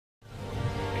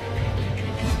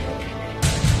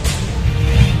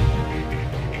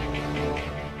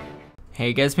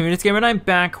Hey guys, it's Gamer and I'm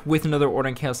back with another Order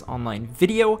and Chaos Online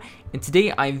video, and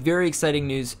today I have very exciting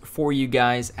news for you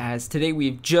guys, as today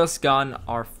we've just gotten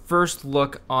our first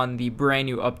look on the brand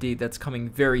new update that's coming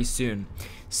very soon.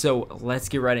 So let's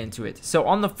get right into it. So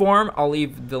on the forum, I'll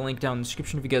leave the link down in the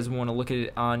description if you guys want to look at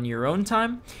it on your own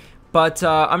time. But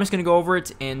I'm just going to go over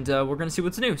it and we're going to see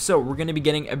what's new. So we're going to be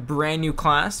getting a brand new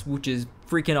class, which is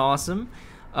freaking awesome.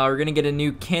 We're going to get a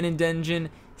new cannon dungeon,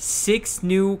 6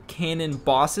 new cannon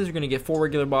bosses. We're going to get 4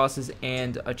 regular bosses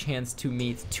and a chance to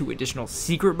meet 2 additional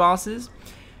secret bosses.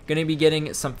 Going to be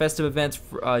getting some festive events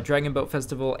for Dragon Boat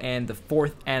Festival and the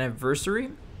 4th anniversary.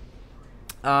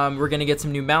 We're going to get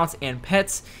some new mounts and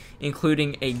pets,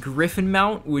 including a griffin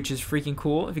mount, which is freaking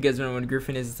cool. If you guys don't know what a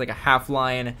griffin is, it's like a half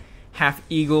lion, half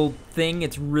eagle thing.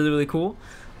 It's really cool.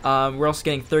 We're also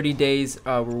getting 30 days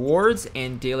rewards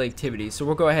and daily activities. So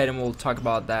we'll go ahead and we'll talk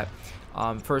about that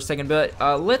for a second, but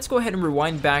let's go ahead and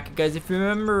rewind back, guys. If you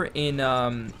remember in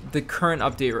the current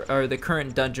update, or the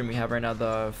current dungeon we have right now,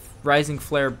 the Rising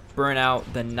Flare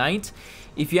Burnout the Night,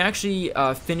 if you actually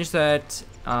finish that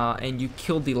and you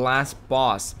killed the last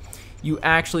boss, you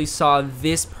actually saw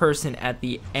this person at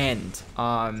the end,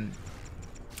 and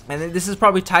this is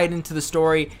probably tied into the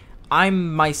story.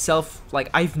 I'm myself, like,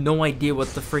 I have no idea what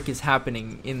the frick is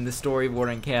happening in the story of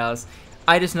Order and Chaos.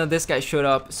 I just know this guy showed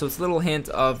up, so it's a little hint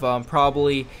of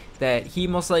probably that he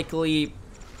most likely,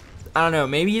 I don't know,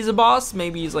 maybe he's a boss,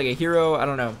 maybe he's like a hero, I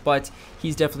don't know, but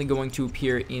he's definitely going to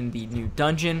appear in the new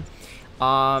dungeon.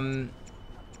 And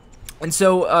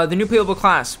so the new playable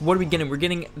class, what are we getting? We're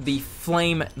getting the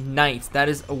Flame Knight. That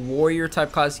is a warrior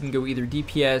type class. You can go either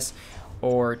DPS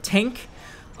or tank.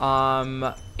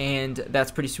 And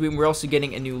that's pretty sweet. And we're also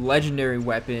getting a new legendary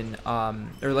weapon,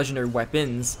 or legendary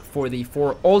weapons for the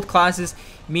 4 old classes,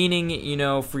 meaning, you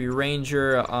know, for your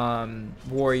ranger,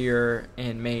 warrior,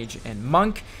 and mage, and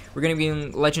monk. We're going to be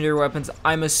getting legendary weapons.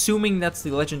 I'm assuming that's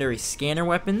the legendary scanner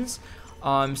weapons,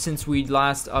 since we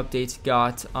last update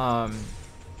got,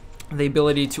 the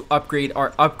ability to upgrade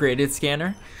our upgraded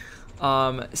scanner.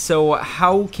 So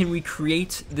how can we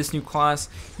create this new class?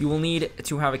 You will need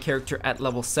to have a character at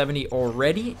level 70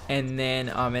 already, and then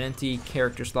an empty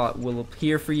character slot will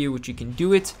appear for you, which you can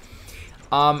do it.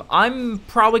 I'm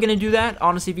probably gonna do that.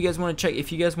 Honestly, if you guys want to check,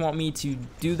 if you guys want me to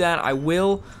do that, I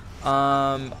will.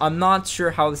 I'm not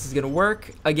sure how this is gonna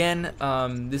work. Again,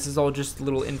 this is all just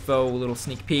little info, a little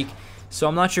sneak peek. So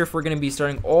I'm not sure if we're going to be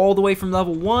starting all the way from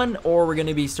level 1, or we're going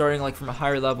to be starting like from a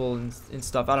higher level and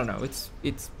stuff. I don't know.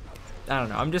 I don't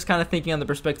know. I'm just kind of thinking on the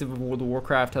perspective of World of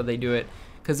Warcraft, how they do it.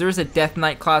 Because there's a Death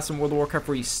Knight class in World of Warcraft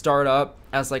where you start up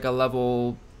as like a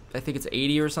level, I think it's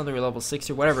 80 or something, or level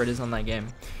 60 or whatever it is on that game.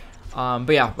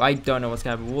 But yeah, I don't know what's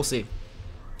going to happen. We'll see.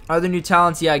 Other new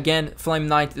talents, yeah, again, Flame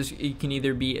Knight, you can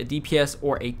either be a DPS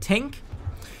or a tank.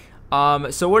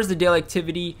 So what is the daily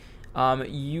activity?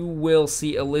 You will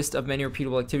see a list of many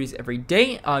repeatable activities every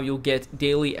day. You'll get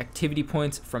daily activity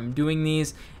points from doing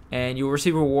these, and you'll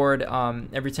receive a reward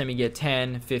every time you get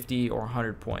 10, 50, or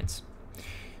 100 points.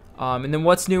 And then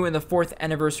what's new in the 4th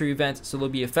anniversary event? So there'll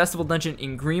be a festival dungeon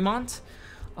in Greenmont,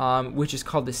 which is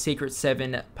called the Sacred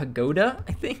 7 Pagoda,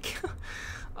 I think.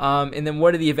 And then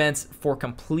what are the events for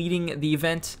completing the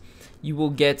event? You will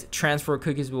get transfer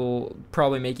cookies, will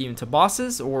probably make you into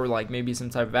bosses, or like maybe some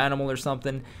type of animal or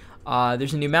something.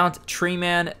 There's a new mount, Tree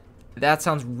Man. That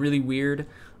sounds really weird.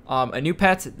 A new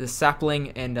pet, the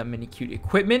sapling, and many cute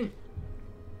equipment.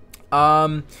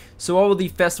 So what will the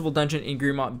festival dungeon in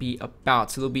Greenmont be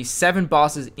about? So there'll be 7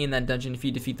 bosses in that dungeon. If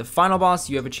you defeat the final boss,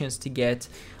 you have a chance to get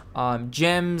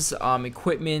gems,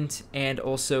 equipment, and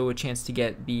also a chance to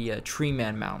get the Tree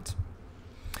Man mount.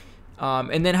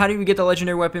 And then how do we get the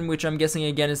legendary weapon, which I'm guessing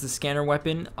again is the scanner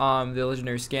weapon, the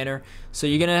legendary scanner. So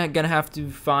you're gonna have to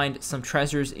find some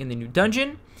treasures in the new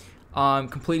dungeon,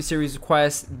 complete a series of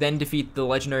quests, then defeat the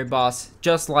legendary boss,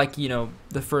 just like, you know,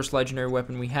 the first legendary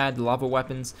weapon we had, the lava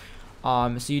weapons.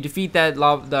 So you defeat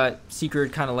that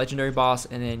secret kind of legendary boss,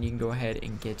 and then you can go ahead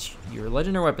and get your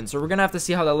legendary weapon. So we're gonna have to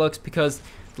see how that looks, because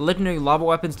the legendary lava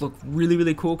weapons look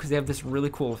really cool because they have this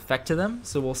really cool effect to them.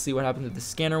 So we'll see what happens with the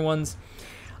scanner ones.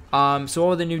 So what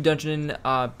will the new dungeon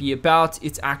be about?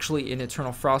 It's actually in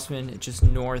Eternal Frostwind, just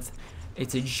north.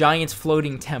 It's a giant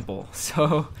floating temple,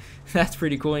 so that's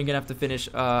pretty cool. You're gonna have to finish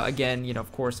again, you know,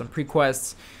 of course, some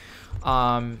pre-quests.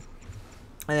 And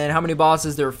then how many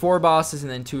bosses? There are 4 bosses,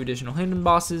 and then 2 additional hidden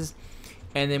bosses.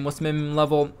 And then what's the minimum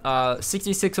level?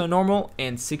 66 on normal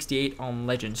and 68 on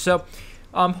legend. So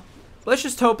let's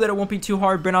just hope that it won't be too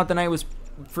hard. Burnout the Night was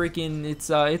freaking,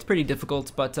 it's pretty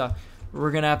difficult, but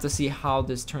we're gonna have to see how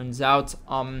this turns out.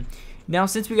 Now,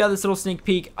 since we got this little sneak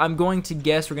peek, I'm going to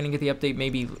guess we're going to get the update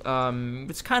maybe,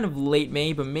 it's kind of late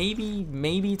May, but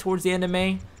maybe towards the end of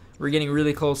May. We're getting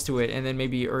really close to it, and then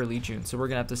maybe early June, so we're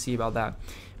going to have to see about that.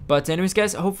 But anyways,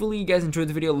 guys, hopefully you guys enjoyed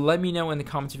the video. Let me know in the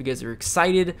comments if you guys are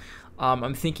excited.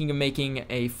 I'm thinking of making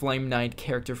a Flame Knight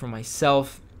character for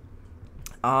myself.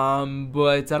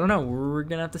 But I don't know. We're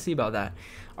going to have to see about that.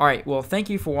 Alright, well, thank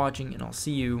you for watching, and I'll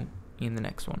see you in the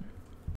next one.